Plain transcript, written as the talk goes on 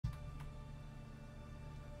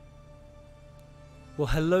Well,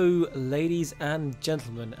 hello ladies and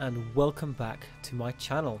gentlemen, and welcome back to my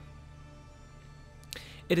channel.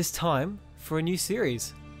 It is time for a new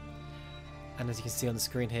series, and as you can see on the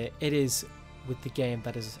screen here, it is with the game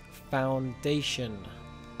that is Foundation.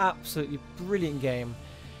 Absolutely brilliant game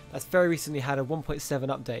that's very recently had a 1.7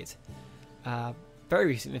 update. Very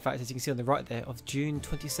recently, in fact, as you can see on the right there, of June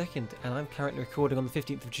 22nd, and I'm currently recording on the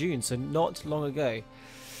 15th of June, so not long ago.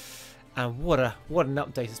 And what an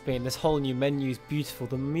update it's been. This whole new menu is beautiful.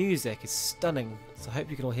 The music is stunning, so I hope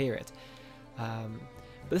you can all hear it.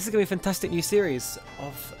 But this is going to be a fantastic new series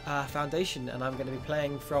of Foundation, and I'm going to be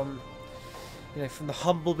playing from, from the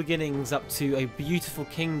humble beginnings up to a beautiful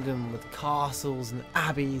kingdom with castles and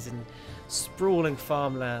abbeys and sprawling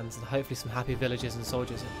farmlands, and hopefully some happy villagers and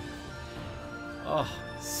soldiers. Oh,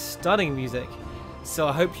 stunning music. So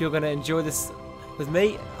I hope you're going to enjoy this with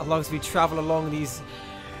me, as long as we travel along these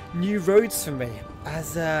new roads for me,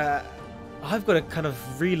 as I've got to kind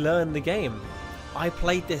of relearn the game. I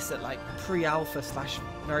played this at like pre-alpha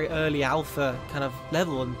 / very early alpha kind of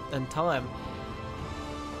level and time,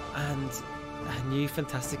 and a new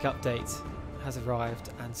fantastic update has arrived.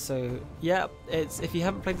 And so yeah, if you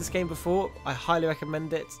haven't played this game before, I highly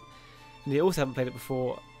recommend it. And you also haven't played it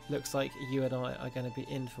before, looks like you and I are going to be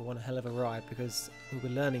in for one hell of a ride, because we'll be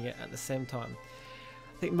learning it at the same time.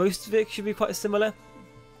 I think most of it should be quite similar.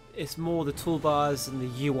 It's more the toolbars and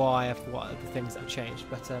the UI of what are the things that have changed.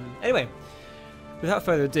 But anyway, without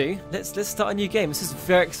further ado, let's start a new game. This is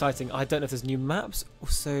very exciting. I don't know if there's new maps.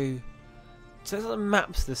 Also, so the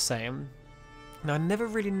maps the same. Now I never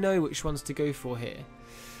really know which ones to go for here.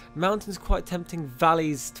 Mountains quite tempting,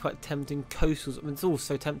 valleys quite tempting, coastals. I mean, it's all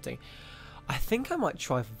so tempting. I think I might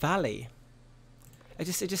try valley. It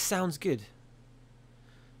just sounds good.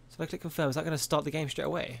 So if I click confirm, is that going to start the game straight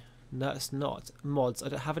away? No, it's not. Mods. I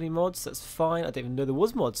don't have any mods. That's fine. I didn't even know there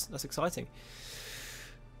was mods. That's exciting.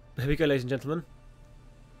 Here we go, ladies and gentlemen.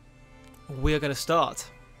 We are going to start.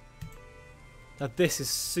 Now, this is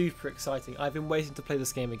super exciting. I've been waiting to play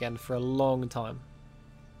this game again for a long time.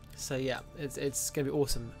 So yeah, it's going to be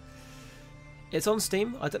awesome. It's on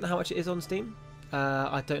Steam. I don't know how much it is on Steam.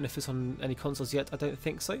 I don't know if it's on any consoles yet. I don't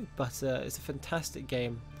think so. But it's a fantastic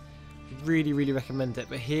game. Really, really recommend it.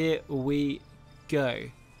 But here we go.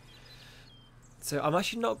 So I'm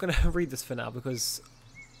actually not going to read this for now, because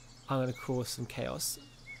I'm going to cause some chaos.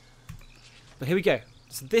 But here we go.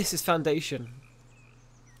 So this is Foundation.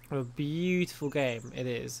 What a beautiful game it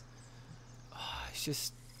is. Oh, it's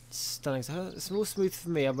just stunning. So it's more smooth for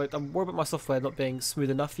me. I'm worried about my software not being smooth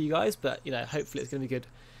enough for you guys, but hopefully it's going to be good.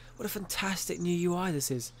 What a fantastic new UI this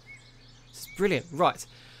is. This is brilliant. Right.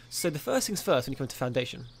 So the first things first, when you come to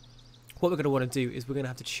Foundation, what we're going to want to do is we're going to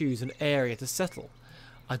have to choose an area to settle.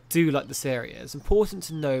 I do like this area. It's important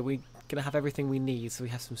to know we're going to have everything we need. So we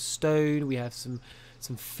have some stone, we have some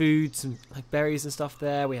food, some like berries and stuff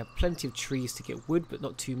there. We have plenty of trees to get wood, but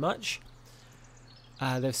not too much.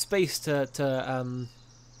 There's space to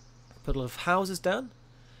put a lot of houses down,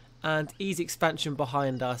 and easy expansion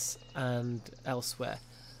behind us and elsewhere.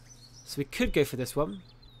 So we could go for this one.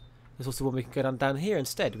 There's also one we can go down here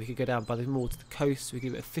instead. We could go down more to the coast. We could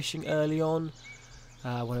do a bit of fishing early on.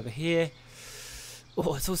 One over here.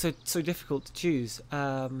 Oh, it's also so difficult to choose.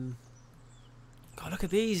 God, look at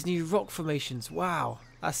these new rock formations. Wow,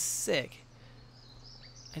 that's sick.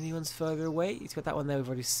 Anyone's further away? You've got that one there we've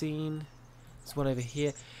already seen. There's one over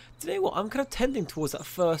here. Do you know what? I'm kind of tending towards that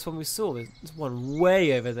first one we saw. There's one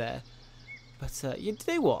way over there. But you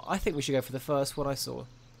know what? I think we should go for the first one I saw.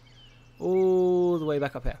 All the way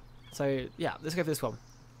back up here. So yeah, let's go for this one.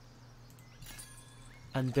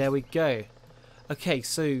 And there we go. Okay,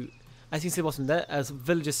 so as you can see at the bottom there, as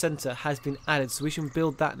villager centre has been added, so we can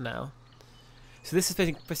build that now. So this is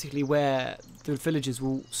basically where the villagers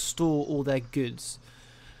will store all their goods.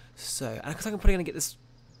 So, and because I'm probably going to get this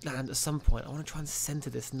land at some point, I want to try and centre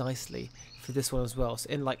this nicely for this one as well. So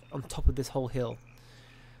in like on top of this whole hill.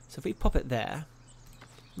 So if we pop it there,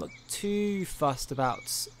 I'm not too fussed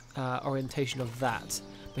about orientation of that.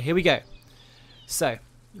 But here we go. So,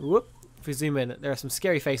 whoop. If we zoom in, there are some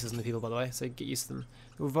scary faces on the people, by the way, so get used to them.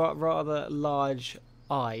 Rather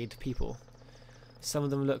large-eyed people. Some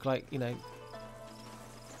of them look like, like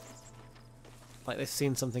they've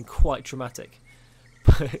seen something quite traumatic.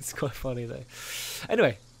 But it's quite funny, though.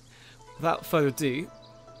 Anyway, without further ado,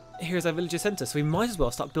 here's our villager centre. So we might as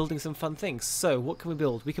well start building some fun things. So, what can we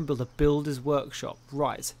build? We can build a builder's workshop.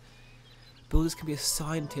 Right. Builders can be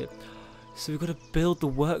assigned here. So we've got to build the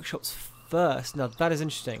workshops first. Now, that is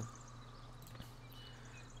interesting.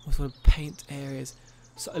 Also want to paint areas.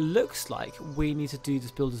 So it looks like we need to do this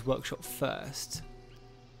builder's workshop first.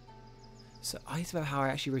 So I need to know how I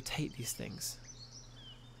actually rotate these things.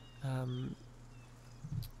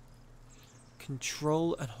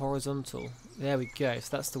 Control and horizontal. There we go.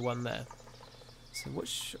 So that's the one there. So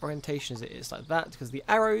which orientation is it? It's like that because the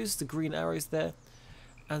arrows, the green arrows there.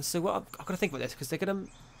 And so what I've got to think about this because they're going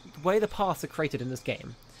to, the way the paths are created in this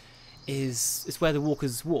game is where the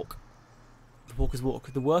walkers walk. The walkers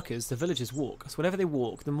walk. The workers, the villagers walk. So whenever they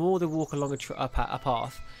walk, the more they walk along a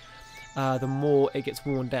path, the more it gets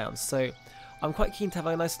worn down. So I'm quite keen to have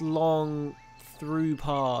a nice long through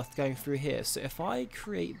path going through here. So if I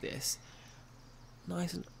create this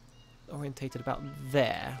nice and orientated about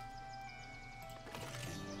there.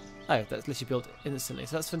 Oh, that's literally built instantly.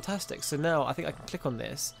 So that's fantastic. So now I think I can click on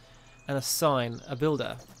this and assign a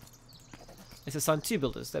builder. Let's assign 2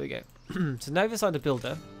 builders. There we go. So now we've assigned a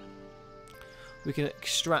builder. We can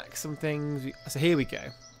extract some things. So here we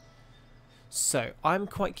go. So I'm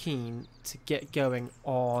quite keen to get going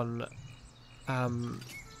on.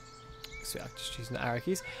 So I'm just using the arrow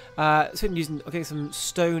keys. So I'm getting some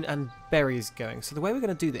stone and berries going. So the way we're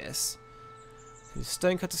going to do this is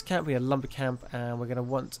stone cutters camp, we have a lumber camp, and we're going to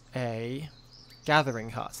want a gathering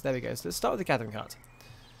hut. There we go. So let's start with the gathering hut.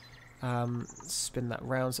 Spin that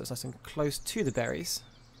round so it's nice and close to the berries.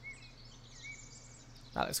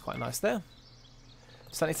 That looks quite nice there.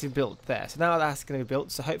 So that needs to be built there. So now that's going to be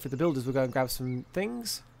built. So hopefully the builders will go and grab some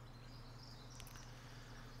things.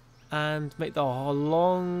 And make the whole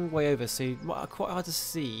long way over. So quite hard to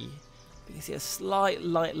see. But you can see a slight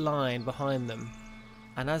light line behind them.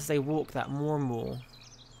 And as they walk that more and more,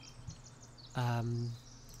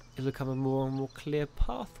 it'll become a more and more clear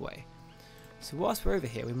pathway. So whilst we're over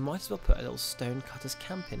here, we might as well put a little stone cutters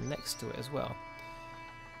camp in next to it as well.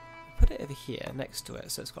 Put it over here next to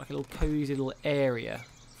it, so it's got like a little cozy little area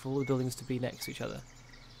for all the buildings to be next to each other.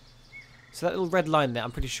 So that little red line there,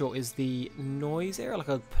 I'm pretty sure is the noise area, like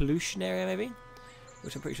a pollution area maybe,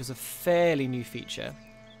 which I'm pretty sure is a fairly new feature.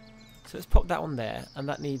 So let's pop that one there, and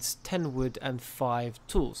that needs 10 wood and 5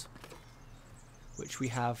 tools, which we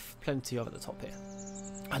have plenty of at the top here.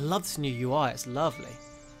 I love this new UI, it's lovely.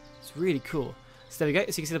 It's really cool. So there we go, so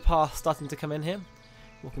you can see the path starting to come in here.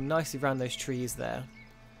 Walking nicely around those trees there.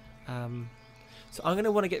 So I'm going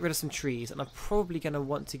to want to get rid of some trees, and I'm probably going to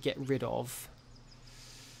want to get rid of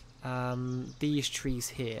these trees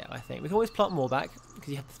here, I think. We can always plant more back, because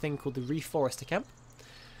you have the thing called the reforester camp.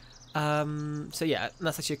 So yeah,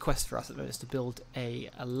 that's actually a quest for us at the moment, is to build a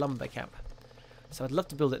lumber camp. So I'd love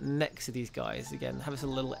to build it next to these guys, again, have us a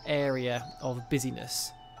little area of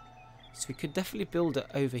busyness. So we could definitely build it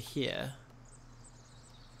over here,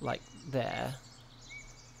 like there.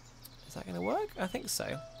 Is that going to work? I think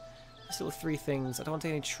so. These little 3 things. I don't want to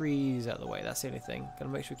take any trees out of the way, that's the only thing. Got to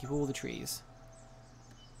make sure we keep all the trees.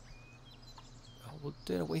 Oh, we'll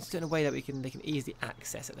do it in a way that they can easily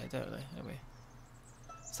access it though, don't we?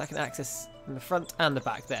 So I can access in the front and the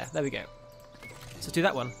back there. There we go. So do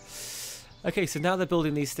that one. Okay, so now they're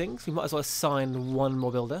building these things. We might as well assign 1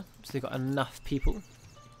 more builder. So they've got enough people.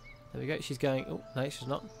 There we go. She's going... Oh, no, she's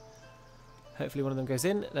not. Hopefully one of them goes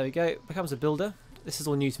in. There we go. Becomes a builder. This is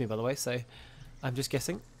all new to me, by the way, so I'm just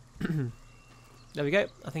guessing. There we go.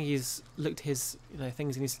 I think he's looked at his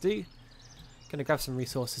things he needs to do. Going to grab some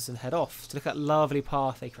resources and head off. So look at that lovely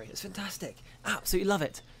path they create. It's fantastic. Absolutely love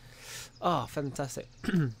it. Ah, fantastic.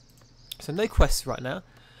 So no quests right now.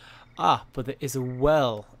 But there is a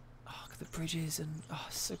well. Oh, look at the bridges and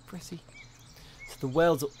so pretty. So the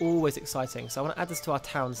wells are always exciting. So I want to add this to our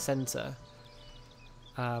town centre.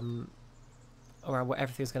 Around where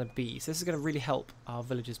everything's going to be. So this is going to really help our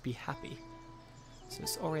villagers be happy. So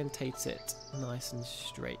let's orientate it nice and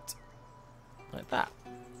straight. Like that.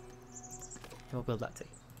 And we'll build that too.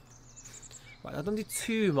 Right, I don't do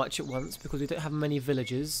too much at once because we don't have many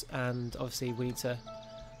villagers, and obviously we need to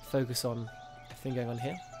focus on everything going on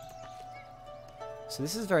here. So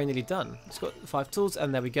this is very nearly done. It's got 5 tools,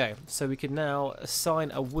 and there we go. So we can now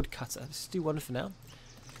assign a woodcutter. Let's do 1 for now.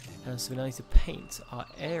 And so we now need to paint our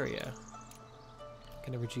area.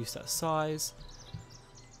 Going to reduce that size.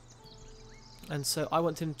 And so I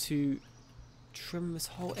want him to trim this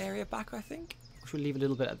whole area back, I think. Which we'll leave a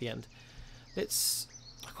little bit at the end.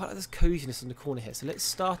 I quite like this coziness in the corner here. So let's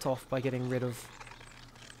start off by getting rid of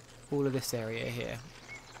all of this area here.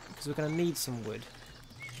 Because we're going to need some wood.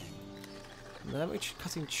 And then we're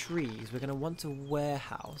cutting trees. We're going to want a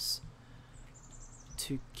warehouse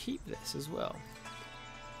to keep this as well.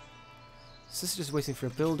 So this is just waiting for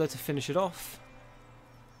a builder to finish it off.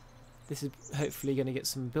 This is hopefully going to get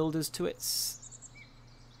some builders to it.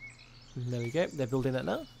 And there we go. They're building that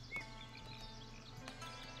now.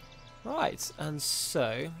 Right, and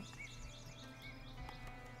so...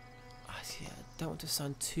 I don't want to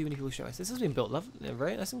assign too many people straight away. This has been built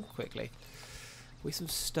very nice and quickly. with some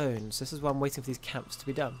stones. This is why I'm waiting for these camps to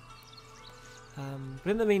be done. But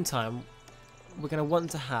in the meantime, we're going to want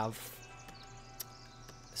to have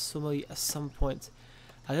somewhere at some point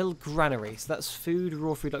a little granary. So that's food,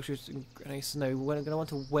 raw food, luxuries, and granary. So no, we're going to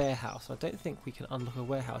want a warehouse. I don't think we can unlock a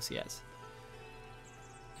warehouse yet.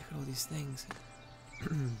 Look at all these things.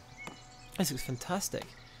 This looks fantastic.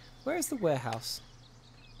 Where is the warehouse?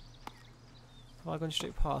 Have I gone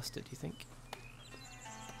straight past it, do you think?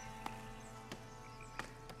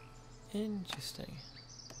 Interesting.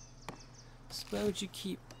 So where would you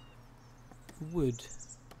keep wood?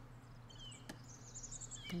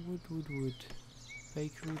 Wood.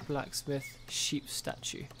 Bakery, blacksmith, sheep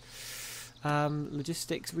statue.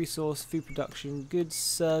 Logistics, resource, food production, goods,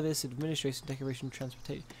 service, administration, decoration,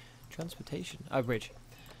 transportation. Oh, bridge.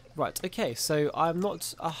 Right, okay, so I'm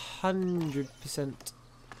not 100%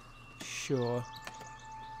 sure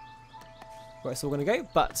where it's all going to go,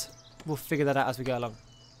 but we'll figure that out as we go along.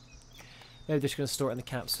 Maybe we're just going to store it in the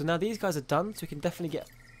camp. So now these guys are done, so we can definitely get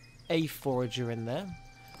a forager in there.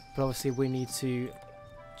 But obviously we need to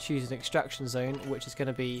choose an extraction zone, which is going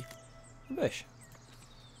to be a bush.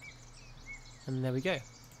 And there we go.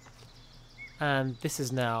 And this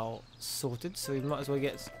is now sorted, so we might as well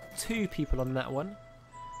get 2 people on that one.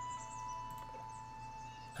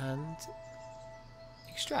 And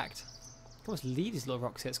extract. Almost leave these little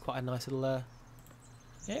rocks here. It's quite a nice little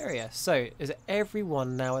area. So, is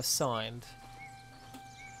everyone now assigned?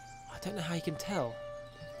 I don't know how you can tell.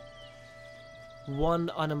 1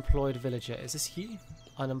 unemployed villager. Is this you?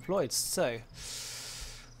 Unemployed. So,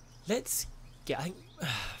 let's get, I think,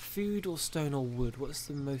 food or stone or wood. What's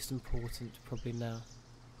the most important probably now?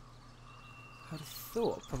 I'd have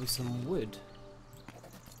thought probably some wood.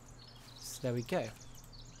 So there we go.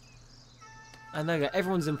 And there we go.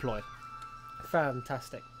 Everyone's employed.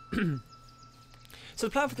 Fantastic. So the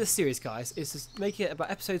plan for this series, guys, is to make it about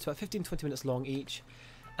episodes about 15-20 minutes long each,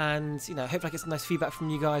 and hopefully I get some nice feedback from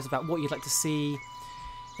you guys about what you'd like to see.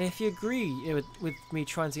 And if you agree, with me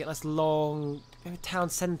trying to get a nice long town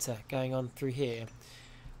centre going on through here,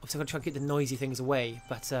 obviously I'm going to try and keep the noisy things away.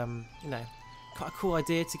 But quite a cool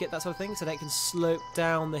idea to get that sort of thing, so that it can slope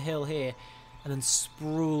down the hill here, and then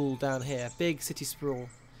sprawl down here, big city sprawl.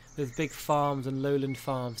 With big farms and lowland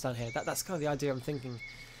farms down here. That's kind of the idea I'm thinking.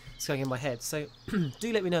 It's going in my head. So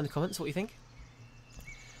do let me know in the comments what you think.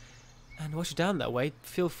 And whilst you're down that way,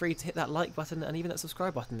 feel free to hit that like button and even that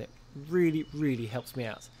subscribe button. It really, really helps me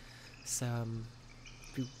out. So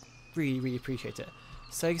we really appreciate it.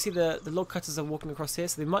 So you can see the log cutters are walking across here.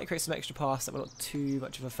 So they might create some extra paths that we're not too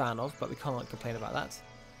much of a fan of, but we can't complain about that.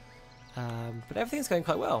 But everything's going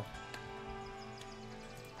quite well.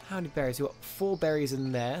 How many berries? We've got 4 berries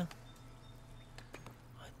in there.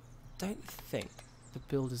 I don't think the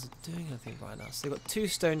builders are doing anything right now. So they've got 2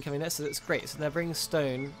 stone coming there, so that's great. So they're bringing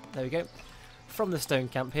stone, there we go, from the stone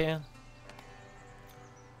camp here.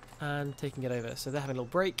 And taking it over. So they're having a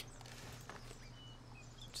little break.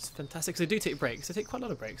 Which is fantastic. So they do take breaks. They take quite a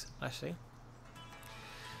lot of breaks, actually.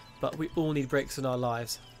 But we all need breaks in our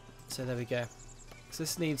lives. So there we go. So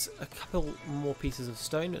this needs a couple more pieces of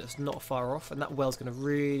stone, but it's not far off, and that well's going to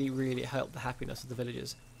really help the happiness of the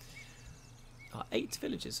villagers. 8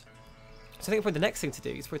 villages. So I think probably the next thing to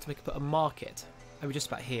do is probably to put a market, maybe just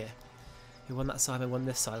about here. We want that side and one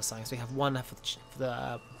this side of the sign. So we have one for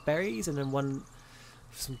the berries, and then one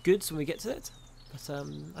for some goods when we get to it. But I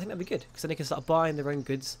think that'd be good, because then they can start buying their own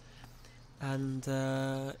goods, and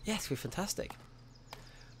yeah, it's going to be fantastic.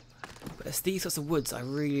 But it's these sorts of woods I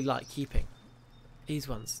really like keeping. These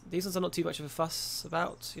ones are not too much of a fuss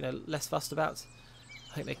about, less fussed about.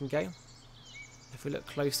 I think they can go. If we look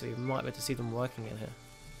closely, we might be able to see them working in here.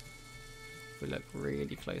 If we look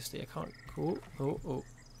really closely, I can't. Oh.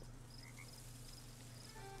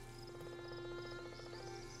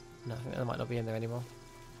 No, I think that might not be in there anymore.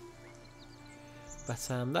 But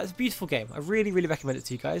that's a beautiful game. I really recommend it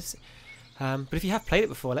to you guys. But if you have played it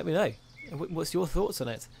before, let me know. What's your thoughts on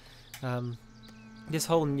it? This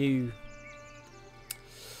whole new.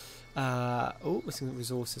 Missing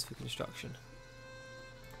resources for construction.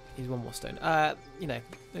 Here's 1 more stone. Let me know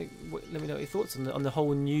what your thoughts on the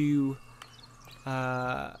whole new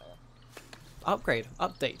update.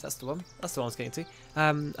 That's the one. That's the one I was getting to.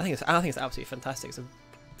 I think it's absolutely fantastic. It's a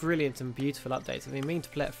brilliant and beautiful update. I've been meaning to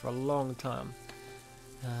play it for a long time.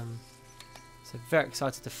 So very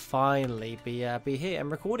excited to finally be here and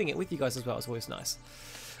recording it with you guys as well. It's always nice.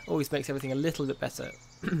 Always makes everything a little bit better.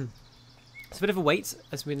 It's a bit of a wait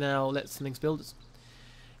as we now let some things build. It's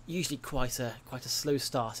usually quite a slow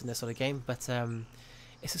start in this sort of game, but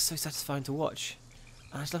it's just so satisfying to watch.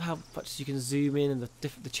 And I just love how much you can zoom in and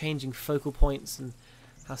the changing focal points and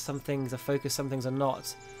how some things are focused, some things are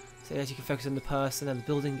not. So as you can focus on the person and the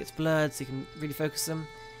building gets blurred, so you can really focus them.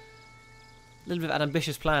 A little bit of an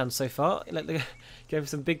ambitious plan so far. Like, going for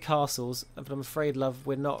some big castles, but I'm afraid, love,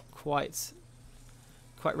 we're not quite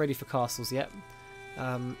ready for castles yet.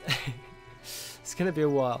 It's going to be a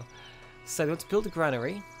while. So we want to build a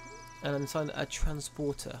granary and then sign a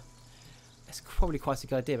transporter. It's probably quite a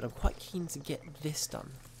good idea, but I'm quite keen to get this done.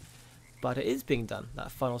 But it is being done.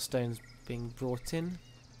 That final stone's being brought in.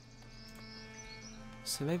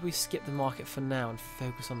 So maybe we skip the market for now and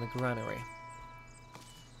focus on the granary.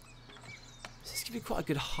 So this could be quite a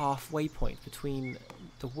good halfway point between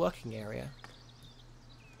the working area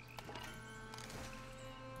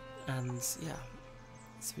and, yeah,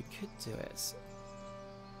 so we could do it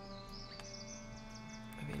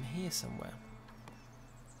maybe in here somewhere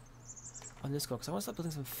on this one, because I want to start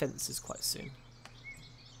building some fences quite soon.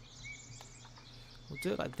 We'll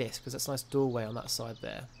do it like this because that's a nice doorway on that side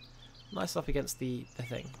there. Nice up against the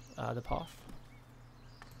thing, the path.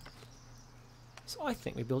 So I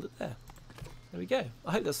think we build it there. There we go.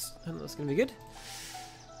 I hope that's going to be good.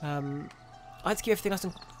 I like to keep everything nice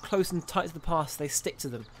and close and tight to the path so they stick to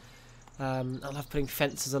them. I love putting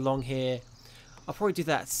fences along here. I'll probably do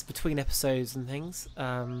that between episodes and things.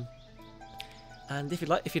 And if you'd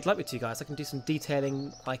like me to, guys, I can do some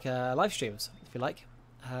detailing, like live streams, if you like.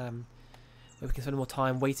 Where we can spend more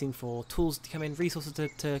time waiting for tools to come in, resources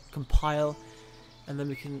to compile, and then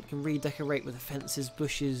we can redecorate with the fences,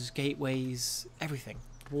 bushes, gateways, everything,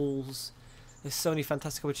 walls. There's so many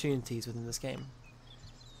fantastic opportunities within this game.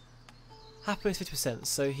 Happiness 50%,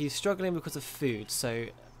 so he's struggling because of food, so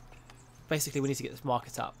basically we need to get this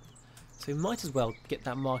market up. So we might as well get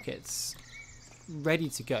that market ready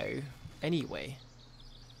to go anyway.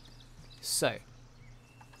 So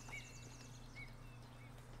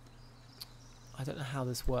I don't know how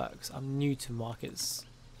this works. I'm new to markets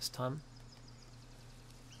this time.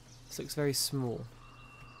 This looks very small.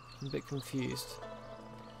 I'm a bit confused.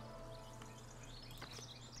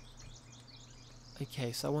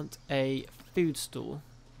 Okay, so I want a food stall.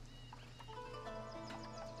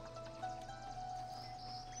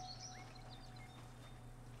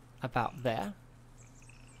 About there.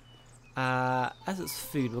 As it's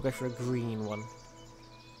food, we'll go for a green one.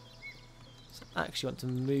 So I actually want to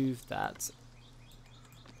move that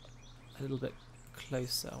a little bit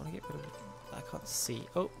closer. I want to get rid of it. I can't see.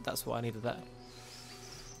 Oh, that's why I needed that.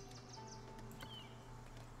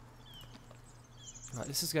 Right,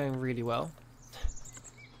 this is going really well.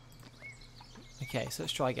 Okay, so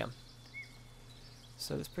let's try again.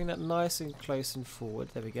 So let's bring that nice and close and forward.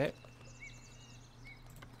 There we go.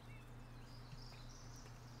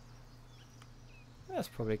 That's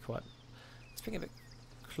probably quite... Let's bring it a bit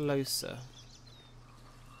closer.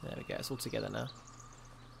 There we go, it's all together now.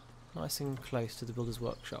 Nice and close to the builder's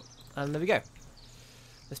workshop. And there we go.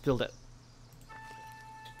 Let's build it.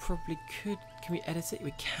 Probably could... Can we edit it?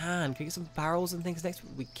 We can. Can we get some barrels and things next?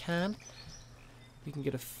 We can. We can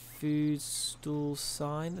get a food stall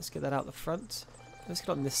sign. Let's get that out the front. Let's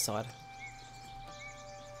get on this side.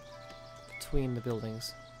 Between the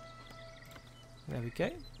buildings. There we go.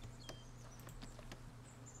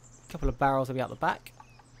 A couple of barrels will be out the back.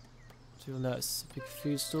 So you'll notice a big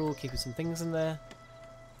food stall, keeping some things in there.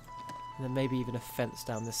 And then maybe even a fence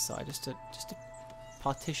down this side, just to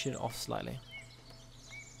partition off slightly.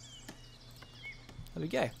 There we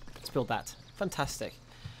go. Let's build that. Fantastic.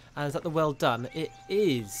 And is that the well done? It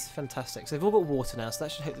is fantastic. So they've all got water now, so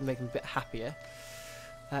that should hopefully make them a bit happier.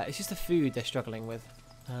 It's just the food they're struggling with.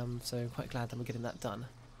 So I'm quite glad that we're getting that done.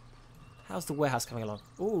 How's the warehouse coming along?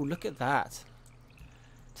 Oh, look at that.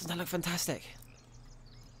 Doesn't that look fantastic?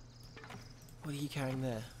 What are you carrying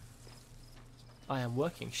there? I am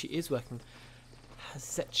working. She is working.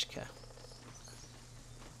 Hazechka.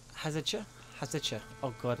 Hazecha? Hazecha.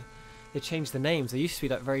 Oh god. They changed the names. They used to be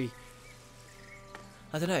like very...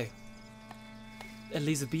 I don't know.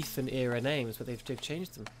 Elizabethan era names, but they've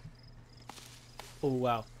changed them. Oh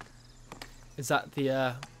wow. Is that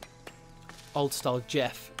the old style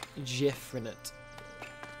Jeff? Jeff in it.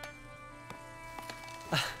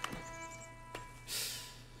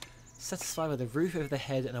 Satisfied with a roof over the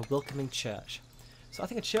head and a welcoming church. So I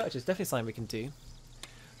think a church is definitely something we can do.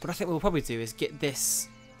 What I think we'll probably do is get this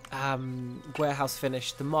warehouse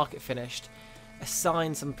finished, the market finished,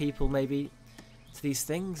 assign some people maybe to these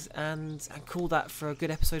things, and call that for a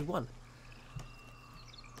good episode 1.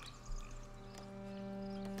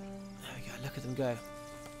 There we go, look at them go. You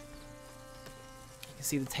can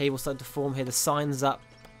see the table starting to form here, the signs up.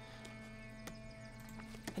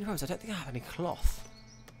 Anyways, I don't think I have any cloth.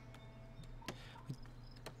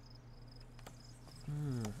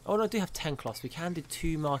 Oh I do have 10 cloths, we can do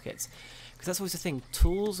 2 markets. Because that's always the thing,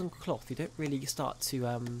 tools and cloth you don't really start to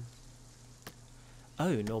own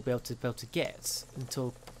or be able to get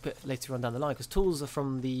until a bit later on down the line. Because tools are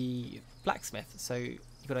from the blacksmith, so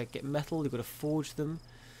you've got to get metal, you've got to forge them.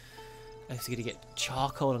 So you've got to get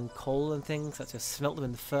charcoal and coal and things, that's to smelt them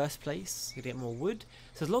in the first place, you get more wood.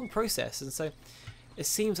 So it's a long process, and so it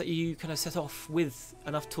seems that you kind of set off with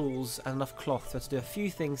enough tools and enough cloth to do a few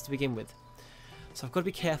things to begin with. So I've got to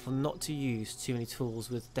be careful not to use too many tools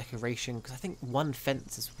with decoration, because I think one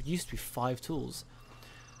fence used to be 5 tools.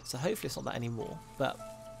 So hopefully it's not that anymore, but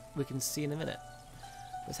we can see in a minute.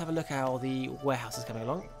 Let's have a look how the warehouse is coming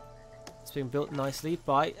along. It's being built nicely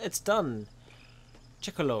by... It's done!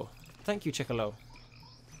 Chicolo. Thank you, Chicolo.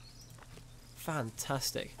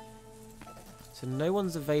 Fantastic. So no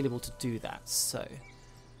one's available to do that, so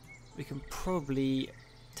we can probably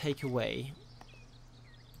take away...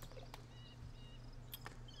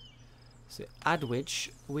 So add which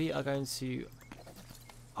we are going to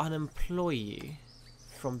unemploy you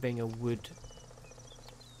from being a wood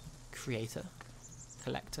creator,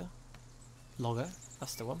 collector, logger,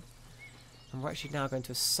 that's the one. And we're actually now going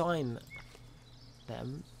to assign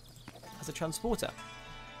them as a transporter.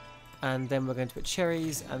 And then we're going to put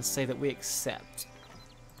cherries and say that we accept.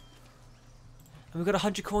 And we've got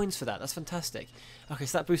 100 coins for that, that's fantastic. Okay,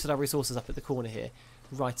 so that boosted our resources up at the corner here,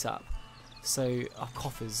 right up. So our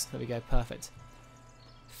coffers, there we go, perfect.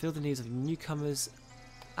 Fill the needs of newcomers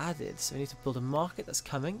added. So we need to build a market that's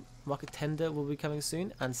coming. Market tender will be coming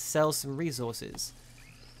soon, and sell some resources.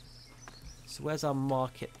 So where's our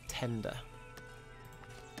market tender?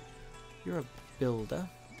 You're a builder.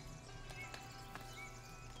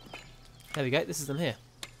 There we go, this is them here.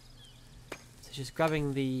 So she's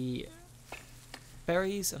grabbing the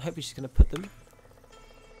berries and hopefully she's going to put them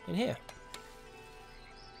in here.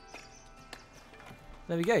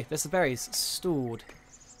 There we go, there's the berries stored.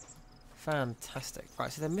 Fantastic.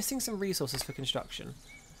 Right, so they're missing some resources for construction.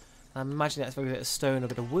 I'm imagining that's maybe a bit of stone or a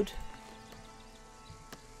bit of wood.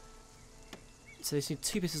 So they need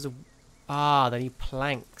 2 pieces of... Ah, they need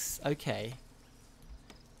planks. Okay.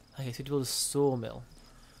 Okay, so we have to build a sawmill.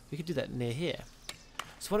 We could do that near here.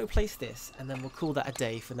 So why don't we place this, and then we'll call that a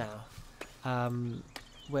day for now.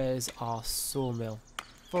 Where's our sawmill?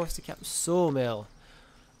 Forestry Camp sawmill.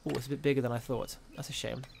 Oh, it's a bit bigger than I thought. That's a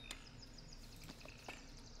shame.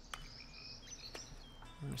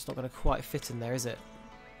 It's not going to quite fit in there, is it?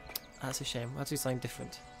 That's a shame. We'll have to do something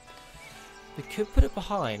different. We could put it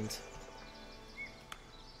behind.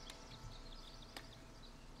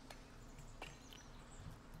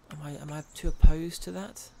 Am I too opposed to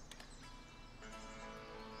that?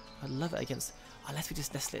 I'd love it against... Unless we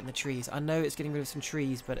just nestle it in the trees. I know it's getting rid of some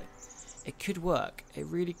trees, but it could work. It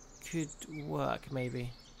really could work,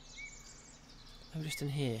 maybe. Maybe just in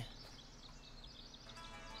here.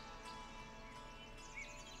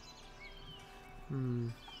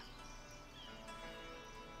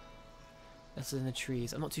 That's in the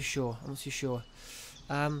trees. I'm not too sure.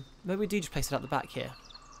 Maybe we do just place it out the back here.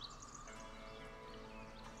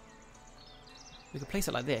 We could place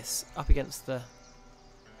it like this, up against the...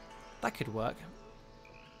 That could work.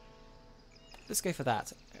 Let's go for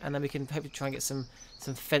that. And then we can hopefully try and get some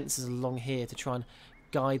fences along here to try and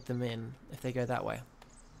guide them in if they go that way.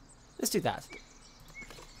 Let's do that.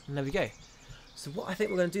 And there we go. So what I think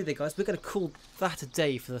we're going to do there, guys, we're going to call that a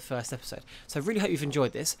day for the first episode. So I really hope you've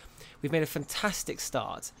enjoyed this. We've made a fantastic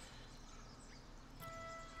start.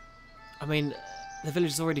 I mean, the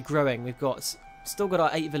village is already growing. We've still got our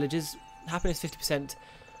 8 villages. Happiness 50%.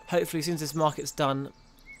 Hopefully, as soon as this market's done,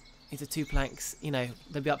 into 2 planks, you know,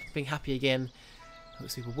 they'll be up being happy again.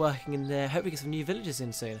 Hopefully, people working in there. Hope we get some new villages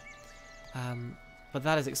in soon. But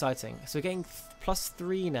that is exciting. So we're getting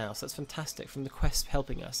 +3 now, so that's fantastic from the quest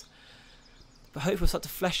helping us. But hopefully we'll start to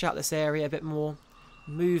flesh out this area a bit more,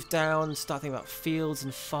 move down, start thinking about fields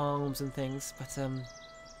and farms and things. But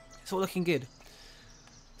it's all looking good.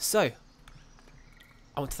 So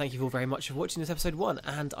I want to thank you all very much for watching this episode 1,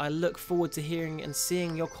 and I look forward to hearing and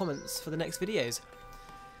seeing your comments for the next videos.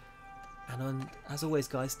 And as always,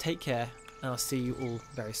 guys, take care, and I'll see you all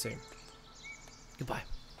very soon. Goodbye.